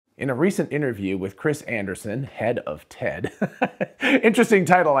In a recent interview with Chris Anderson, head of TED, interesting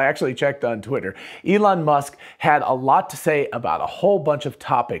title, I actually checked on Twitter, Elon Musk had a lot to say about a whole bunch of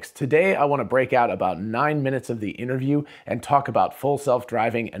topics. Today, I want to break out about 9 minutes of the interview and talk about full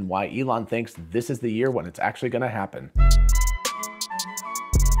self-driving and why Elon thinks this is the year when it's actually going to happen.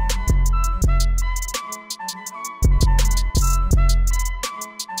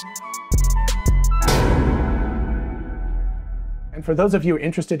 And for those of you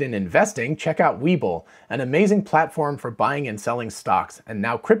interested in investing, check out WeBull, an amazing platform for buying and selling stocks, and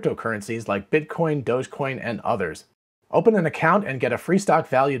now cryptocurrencies like Bitcoin, Dogecoin, and others. Open an account and get a free stock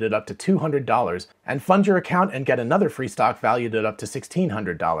valued at up to $200, and fund your account and get another free stock valued at up to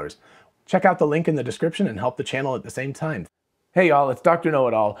 $1,600. Check out the link in the description and help the channel at the same time. Hey y'all, it's Dr.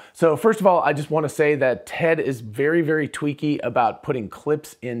 Know-It-All. So first of all, I just want to say that TED is very, very tweaky about putting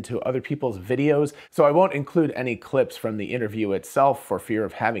clips into other people's videos. So I won't include any clips from the interview itself for fear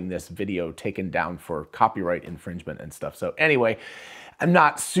of having this video taken down for copyright infringement and stuff. So anyway, I'm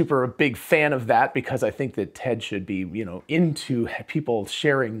not super a big fan of that because I think that TED should be, into people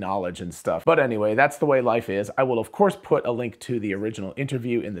sharing knowledge and stuff. But anyway, that's the way life is. I will, of course, put a link to the original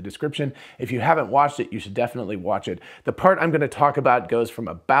interview in the description. If you haven't watched it, you should definitely watch it. The part I'm going to talk about goes from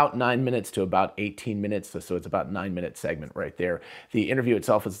about 9 minutes to about 18 minutes. So it's about a 9-minute segment right there. The interview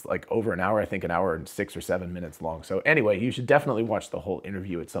itself is like over an hour, I think an hour and 6 or 7 minutes long. So anyway, you should definitely watch the whole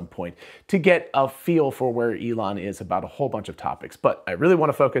interview at some point to get a feel for where Elon is about a whole bunch of topics. But I really want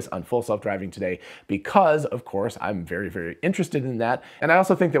to focus on full self-driving today because, of course, I'm very, very interested in that. And I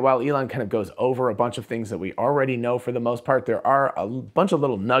also think that while Elon kind of goes over a bunch of things that we already know for the most part, there are a bunch of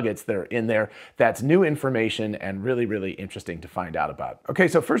little nuggets that are in there that's new information and really, really interesting to find out about. Okay,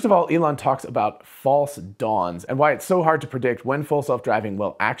 so first of all, Elon talks about false dawns and why it's so hard to predict when full self-driving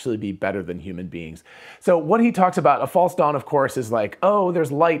will actually be better than human beings. So what he talks about, a false dawn, of course, is like, oh,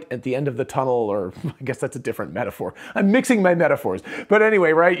 there's light at the end of the tunnel, or I guess that's a different metaphor. I'm mixing my metaphors. But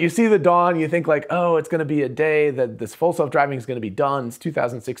anyway, right? You see the dawn, you think like, oh, it's going to be a day that this full self-driving is going to be done. It's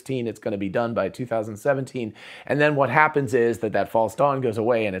 2016. It's going to be done by 2017. And then what happens is that false dawn goes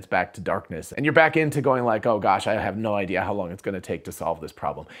away and it's back to darkness. And you're back into going like, oh gosh, I have no idea how long it's going to take to solve this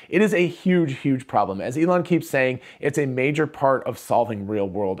problem. It is a huge, huge problem. As Elon keeps saying, it's a major part of solving real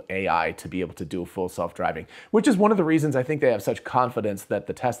world AI to be able to do full self-driving, which is one of the reasons I think they have such confidence that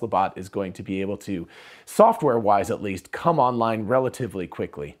the Tesla bot is going to be able to, software-wise at least, come online relatively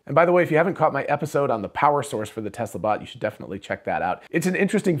quickly. And by the way, if you haven't caught my episode on the power source for the Tesla bot, you should definitely check that out. It's an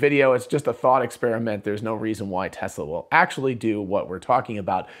interesting video. It's just a thought experiment. There's no reason why Tesla will actually do what we're talking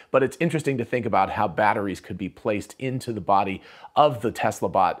about, but it's interesting to think about how batteries could be placed into the body of the Tesla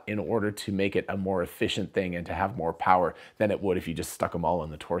bot in order to make it a more efficient thing and to have more power than it would if you just stuck them all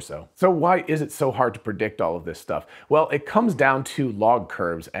in the torso. So why is it so hard to predict all of this stuff? Well, it comes down to log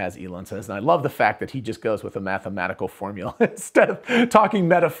curves, as Elon says, and I love the fact that he just goes with a mathematical formula instead of talking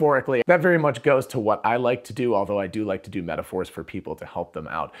metaphorically. That very much goes to what I like to do, although I do like to do metaphors for people to help them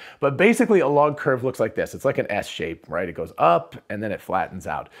out. But basically a log curve looks like this. It's like an S shape, right? It goes up and then it flattens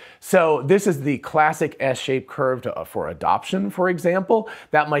out. So this is the classic S-shaped curve for adoption, for example.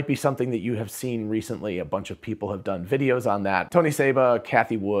 That might be something that you have seen recently. A bunch of people have done videos on that. Tony Seba,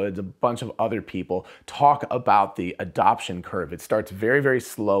 Kathy Woods, a bunch of other people talk about the adoption curve. It starts very, very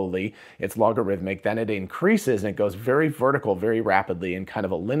slowly. It's logarithmic. Then it increases and it goes very vertical, very rapidly in kind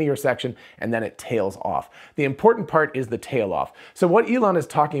of a linear section, and then it tails off. The important part is the tail off. So what Elon is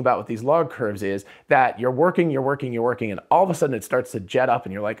talking about with these log curves is that you're working, and all of a sudden it starts to jet up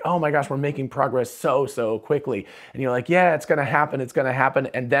and you're like, oh my gosh, we're making progress so quickly. And you're like, yeah, it's gonna happen,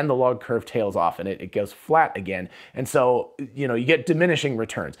 and then the log curve tails off and it goes flat again. And so, you get diminishing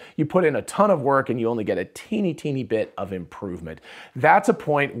returns. You put in a ton of work and you only get a teeny bit of improvement. That's a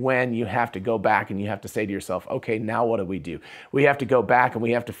point when you have to go back and you have to say to yourself, okay, now what do? We have to go back and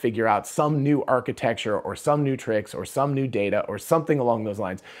we have to figure out some new architecture or some new tricks or some new data or something along those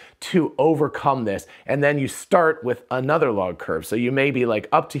lines to overcome this. And then you start with another log curve. So you may be like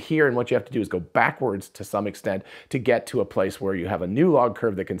up to here, and what you have to do is go backwards to some extent to get to a place where you have a new log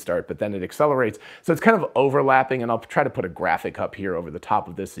curve that can start, but then it accelerates. So it's kind of overlapping, and I'll try to put a graphic up here over the top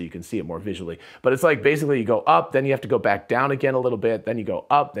of this so you can see it more visually. But it's like basically you go up, then you have to go back down again a little bit, then you go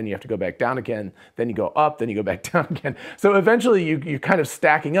up, then you have to go back down again, then you go up, then you go back down again. So eventually you're kind of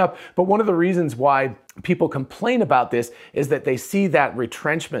stacking up. But one of the reasons why people complain about this is that they see that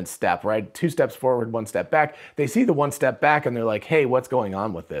retrenchment step, right? 2 steps forward, 1 step back. They see the 1 step back and they're like, hey, what's going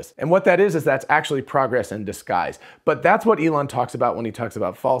on with this? And what that is that's actually progress in disguise. But that's what Elon talks about when he talks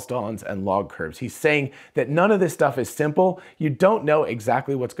about false dawns and log curves. He's saying that none of this stuff is simple. You don't know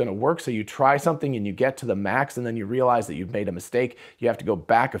exactly what's going to work. So you try something and you get to the max and then you realize that you've made a mistake. You have to go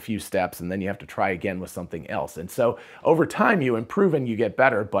back a few steps and then you have to try again with something else. And so over time you improve and you get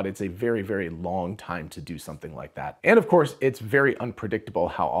better, but it's a very, very long time to do something like that. And of course, it's very unpredictable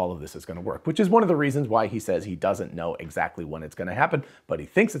how all of this is going to work, which is one of the reasons why he says he doesn't know exactly when it's going to happen, but he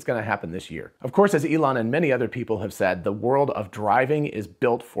thinks it's going to happen this year. Of course, as Elon and many other people have said, the world of driving is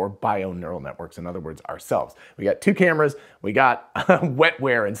built for bio-neural networks. In other words, ourselves. We got 2 cameras, we got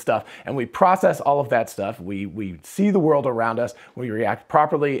wetware and stuff, and we process all of that stuff. We see the world around us, we react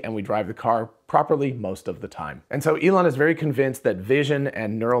properly, and we drive the car properly most of the time. And so Elon is very convinced that vision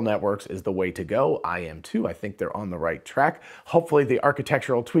and neural networks is the way to go. I am too. I think they're on the right track. Hopefully the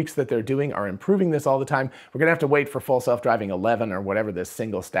architectural tweaks that they're doing are improving this all the time. We're gonna have to wait for full self-driving 11 or whatever this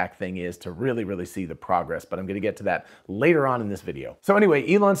single stack thing is to really, really see the progress, but I'm gonna get to that later on in this video. So anyway,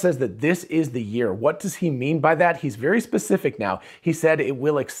 Elon says that this is the year. What does he mean by that? He's very specific now. He said it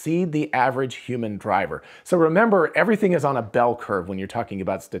will exceed the average human driver. So remember, everything is on a bell curve when you're talking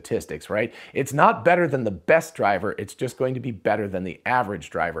about statistics, right? It's not better than the best driver, it's just going to be better than the average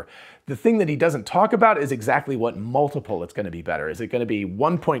driver. The thing that he doesn't talk about is exactly what multiple it's going to be better. Is it going to be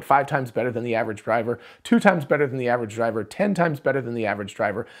 1.5 times better than the average driver, 2 times better than the average driver, 10 times better than the average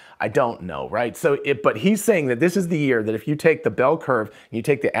driver? I don't know, right? So, but he's saying that this is the year that if you take the bell curve and you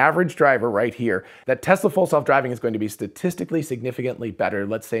take the average driver right here, that Tesla full self-driving is going to be statistically significantly better,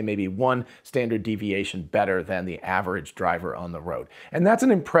 let's say maybe 1 standard deviation better than the average driver on the road. And that's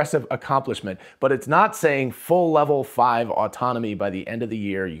an impressive accomplishment, but it's not saying full level 5 autonomy by the end of the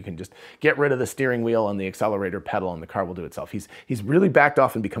year. You can just get rid of the steering wheel and the accelerator pedal and the car will do itself. He's really backed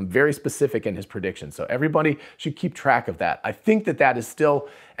off and become very specific in his predictions. So everybody should keep track of that. I think that that is still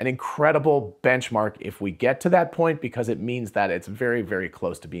an incredible benchmark if we get to that point, because it means that it's very, very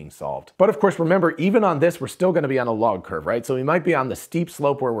close to being solved. But of course, remember, even on this, we're still going to be on a log curve, right? So we might be on the steep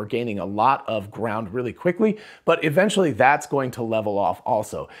slope where we're gaining a lot of ground really quickly, but eventually that's going to level off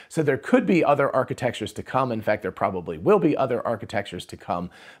also. So there could be other architectures to come. In fact, there probably will be other architectures to come,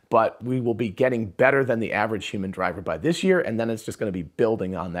 but we will be getting better than the average human driver by this year, and then it's just going to be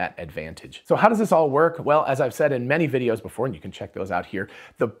building on that advantage. So how does this all work? Well, as I've said in many videos before, and you can check those out here,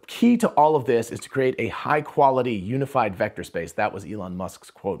 the key to all of this is to create a high-quality unified vector space. That was Elon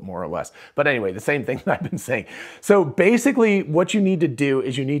Musk's quote, more or less. But anyway, the same thing that I've been saying. So basically, what you need to do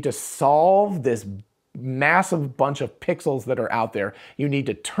is you need to solve this massive bunch of pixels that are out there. You need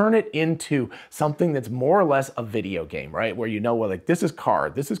to turn it into something that's more or less a video game, right? Where you know, well, like this is car,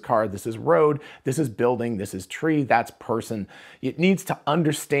 this is road, this is building, this is tree, that's person. It needs to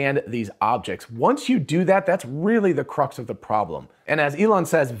understand these objects. Once you do that, that's really the crux of the problem. And as Elon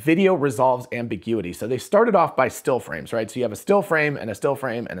says, video resolves ambiguity. So they started off by still frames, right? So you have a still frame and a still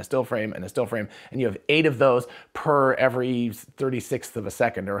frame and a still frame and a still frame, and you have 8 of those per every 36th of a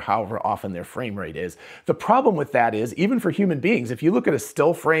second, or however often their frame rate is. The problem with that is, even for human beings, if you look at a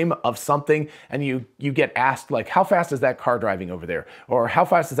still frame of something and you get asked, like, how fast is that car driving over there? Or how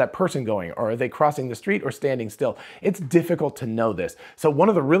fast is that person going? Or are they crossing the street or standing still? It's difficult to know this. So one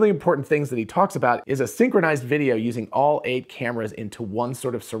of the really important things that he talks about is a synchronized video using all 8 cameras into one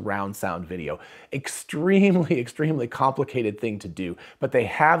sort of surround sound video. Extremely, extremely complicated thing to do, but they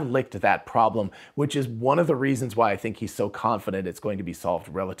have licked that problem, which is one of the reasons why I think he's so confident it's going to be solved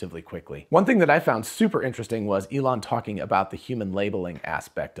relatively quickly. One thing that I found super interesting was Elon talking about the human labeling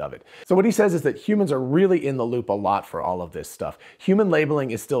aspect of it. So what he says is that humans are really in the loop a lot for all of this stuff. Human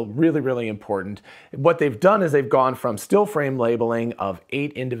labeling is still really, really important. What they've done is they've gone from still frame labeling of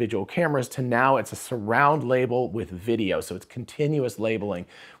 8 individual cameras to now it's a surround label with video. So it's continuous labeling,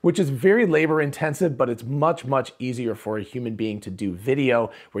 which is very labor intensive, but it's much, much easier for a human being to do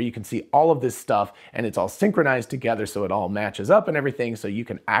video where you can see all of this stuff and it's all synchronized together so it all matches up and everything, so you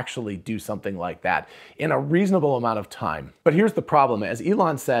can actually do something like that in a reasonable amount of time. But here's the problem. As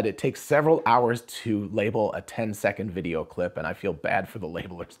Elon said, it takes several hours to label a 10-second video clip, and I feel bad for the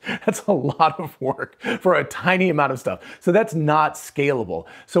labelers. That's a lot of work for a tiny amount of stuff. So that's not scalable.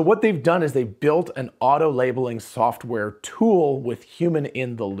 So what they've done is they've built an auto labeling software tool full with human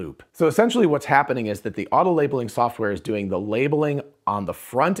in the loop. So essentially what's happening is that the auto labeling software is doing the labeling on the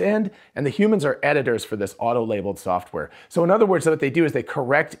front end, and the humans are editors for this auto-labeled software. So in other words, what they do is they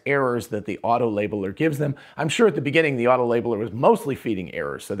correct errors that the auto-labeler gives them. I'm sure at the beginning the auto-labeler was mostly feeding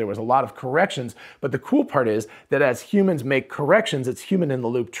errors, so there was a lot of corrections, but the cool part is that as humans make corrections, it's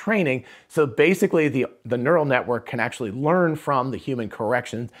human-in-the-loop training, so basically the neural network can actually learn from the human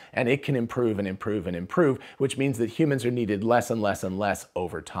corrections, and it can improve and improve and improve, which means that humans are needed less and less and less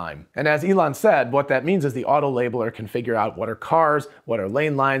over time. And as Elon said, what that means is the auto-labeler can figure out what are cars, what are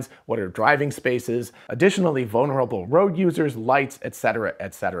lane lines, what are driving spaces, additionally vulnerable road users, lights, etc.,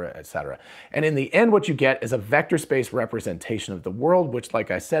 etc., etc. And in the end, what you get is a vector space representation of the world, which, like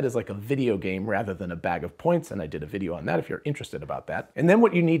I said, is like a video game rather than a bag of points, and I did a video on that if you're interested about that. And then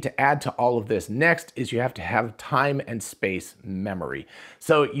what you need to add to all of this next is you have to have time and space memory.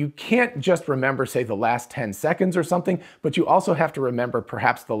 So you can't just remember, say, the last 10 seconds or something, but you also have to remember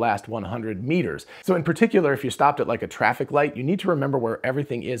perhaps the last 100 meters. So in particular, if you stopped at like a traffic light, you need to remember where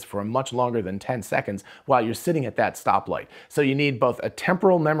everything is for much longer than 10 seconds while you're sitting at that stoplight. So you need both a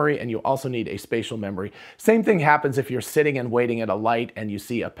temporal memory and you also need a spatial memory. Same thing happens if you're sitting and waiting at a light and you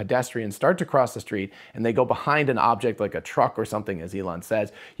see a pedestrian start to cross the street and they go behind an object like a truck or something, as Elon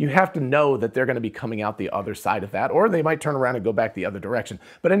says. You have to know that they're going to be coming out the other side of that, or they might turn around and go back the other direction.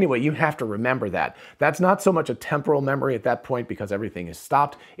 But anyway, you have to remember that. That's not so much a temporal memory at that point because everything is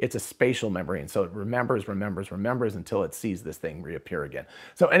stopped. It's a spatial memory. And so it remembers until it sees this thing reappear again.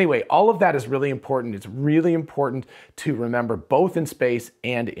 So anyway, all of that is really important. It's really important to remember both in space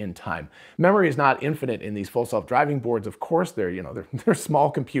and in time. Memory is not infinite in these full self-driving boards. Of course, they're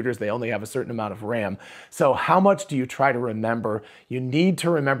small computers. They only have a certain amount of RAM. So how much do you try to remember? You need to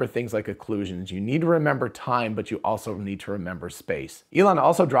remember things like occlusions. You need to remember time, but you also need to remember space. Elon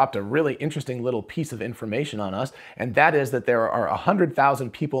also dropped a really interesting little piece of information on us, and that is that there are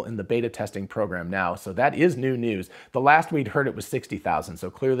 100,000 people in the beta testing program now. So that is new news. The last we'd heard it was 60,000. So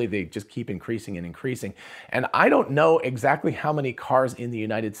clearly they just keep increasing and increasing. And I don't know exactly how many cars in the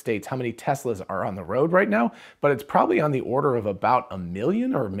United States, how many Teslas are on the road right now, but it's probably on the order of about 1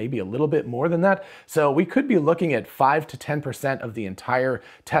 million or maybe a little bit more than that. So we could be looking at 5 to 10% of the entire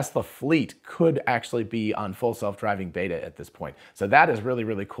Tesla fleet could actually be on full self-driving beta at this point. So that is really,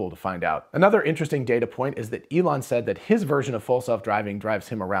 really cool to find out. Another interesting data point is that Elon said that his version of full self-driving drives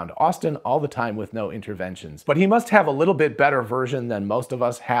him around Austin all the time with no interventions. But he must have a little bit better version than most of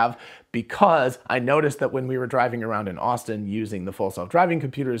us have, because I noticed that when we were driving around in Austin using the full self-driving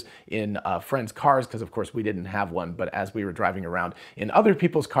computers in friends' cars, because of course we didn't have one, but as we were driving around in other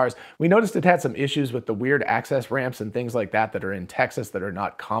people's cars, we noticed it had some issues with the weird access ramps and things like that that are in Texas that are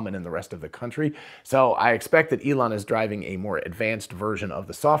not common in the rest of the country. So I expect that Elon is driving a more advanced version of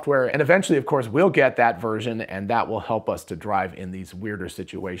the software, and eventually, of course, we'll get that version, and that will help us to drive in these weirder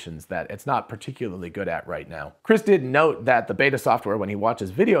situations that it's not particularly good at right now. Chris did note that the beta software, when he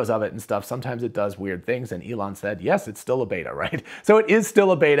watches videos of it and stuff, sometimes it does weird things, and Elon said, yes, it's still a beta, right? So it is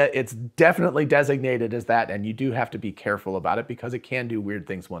still a beta. It's definitely designated as that, and you do have to be careful about it because it can do weird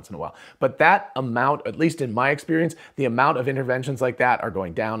things once in a while. But that amount, at least in my experience, the amount of interventions like that are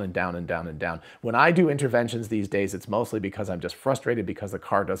going down and down and down and down. When I do interventions these days, it's mostly because I'm just frustrated because the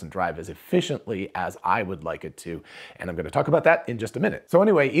car doesn't drive as efficiently as I would like it to, and I'm going to talk about that in just a minute. So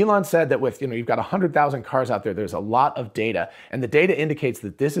anyway, Elon said that with, you've got 100,000 cars out there, there's a lot of data, and the data indicates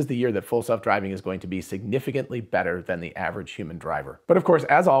that this is the year that full self-driving is going to be significantly better than the average human driver. But of course,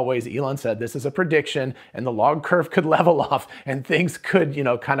 as always, Elon said this is a prediction, and the log curve could level off, and things could,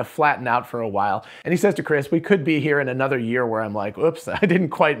 kind of flatten out for a while. And he says to Chris, we could be here in another year where I'm like, oops, I didn't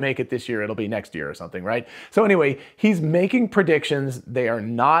quite make it this year, it'll be next year or something, right? So anyway, he's making predictions. They are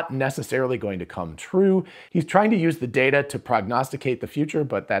not necessarily going to come true. He's trying to use the data to prognosticate the future,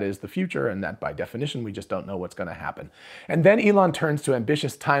 but that is the future, and that by definition, we just don't know what's going to happen. And then Elon turns to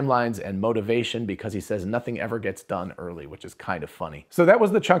ambitious timelines and motivation because he says nothing ever gets done early, which is kind of funny. So that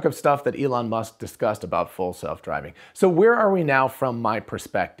was the chunk of stuff that Elon Musk discussed about full self-driving. So where are we now from my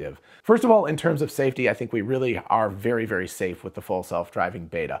perspective? First of all, in terms of safety, I think we really are very, very safe with the full self-driving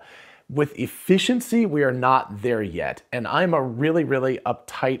beta. With efficiency, we are not there yet. And I'm a really, really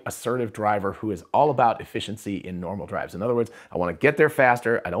uptight, assertive driver who is all about efficiency in normal drives. In other words, I want to get there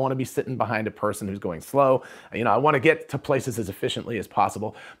faster. I don't want to be sitting behind a person who's going slow. I want to get to places as efficiently as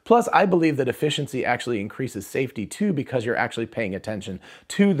possible. Plus, I believe that efficiency actually increases safety too, because you're actually paying attention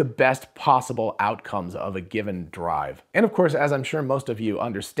to the best possible outcomes of a given drive. And of course, as I'm sure most of you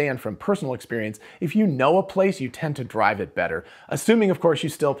understand from personal experience, if you know a place, you tend to drive it better, assuming, of course, you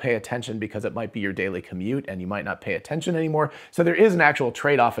still pay attention attention because it might be your daily commute and you might not pay attention anymore. So there is an actual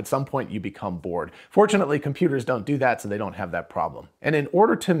trade-off. At some point you become bored. Fortunately, computers don't do that, so they don't have that problem. And in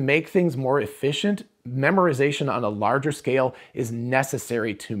order to make things more efficient, memorization on a larger scale is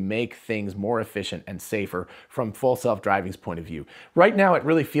necessary to make things more efficient and safer from full self-driving's point of view. Right now, it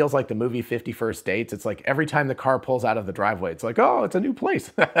really feels like the movie 50 First Dates. It's like every time the car pulls out of the driveway, it's like, oh, it's a new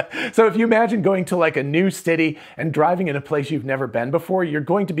place. So if you imagine going to like a new city and driving in a place you've never been before, you're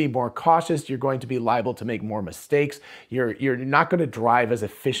going to be more cautious. You're going to be liable to make more mistakes. You're not going to drive as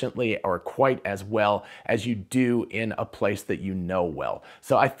efficiently or quite as well as you do in a place that you know well.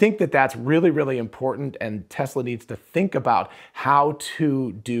 So I think that that's really, really important. And Tesla needs to think about how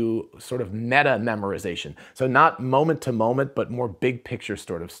to do sort of meta memorization. So not moment to moment, but more big picture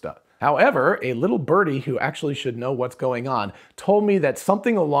sort of stuff. However, a little birdie who actually should know what's going on told me that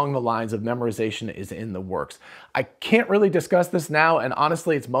something along the lines of memorization is in the works. I can't really discuss this now, and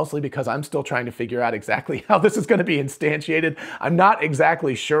honestly, it's mostly because I'm still trying to figure out exactly how this is going to be instantiated. I'm not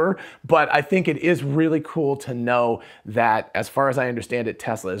exactly sure, but I think it is really cool to know that, as far as I understand it,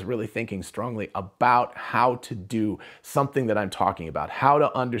 Tesla is really thinking strongly about how to do something that I'm talking about, how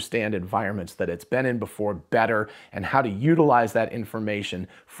to understand environments that it's been in before better, and how to utilize that information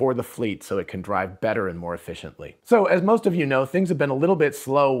for the fleet so it can drive better and more efficiently. So as most of you know, things have been a little bit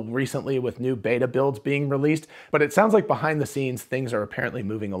slow recently with new beta builds being released, but it sounds like behind the scenes things are apparently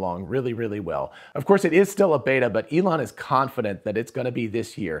moving along really, really well. Of course, it is still a beta, but Elon is confident that it's going to be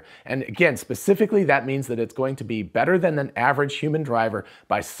this year. And again, specifically, that means that it's going to be better than an average human driver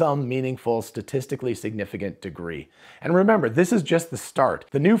by some meaningful, statistically significant degree. And remember, this is just the start.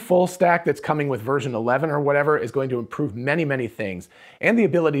 The new full stack that's coming with version 11 or whatever is going to improve many, many things, and the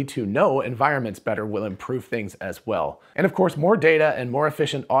ability to know environments better will improve things as well. And of course, more data and more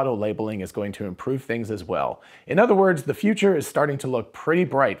efficient auto labeling is going to improve things as well. In other words, the future is starting to look pretty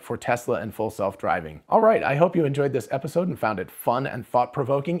bright for Tesla and full self-driving. All right, I hope you enjoyed this episode and found it fun and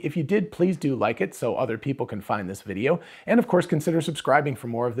thought-provoking. If you did, please do like it so other people can find this video. And of course, consider subscribing for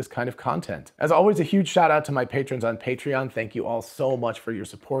more of this kind of content. As always, a huge shout out to my patrons on Patreon. Thank you all so much for your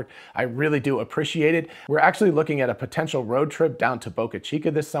support. I really do appreciate it. We're actually looking at a potential road trip down to Boca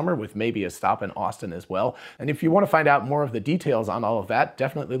Chica this summer with maybe a stop in Austin as well. And if you want to find out more of the details on all of that,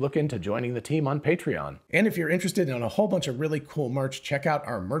 definitely look into joining the team on Patreon. And if you're interested in a whole bunch of really cool merch, check out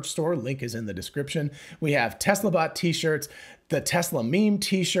our merch store. Link is in the description. We have TeslaBot t-shirts, the Tesla meme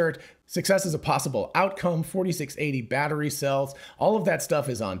t-shirt, Success is a Possible Outcome, 4680 battery cells. All of that stuff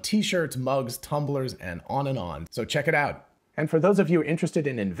is on t-shirts, mugs, tumblers, and on. So check it out. And for those of you interested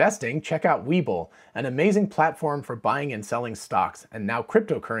in investing, check out WeBull, an amazing platform for buying and selling stocks, and now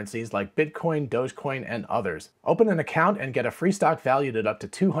cryptocurrencies like Bitcoin, Dogecoin, and others. Open an account and get a free stock valued at up to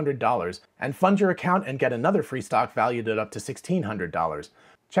 $200, and fund your account and get another free stock valued at up to $1,600.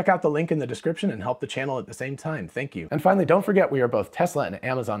 Check out the link in the description and help the channel at the same time. Thank you. And finally, don't forget we are both Tesla and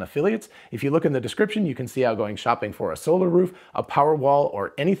Amazon affiliates. If you look in the description, you can see how going shopping for a solar roof, a power wall,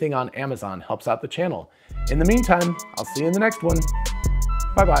 or anything on Amazon helps out the channel. In the meantime, I'll see you in the next one.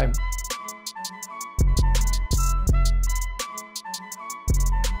 Bye-bye.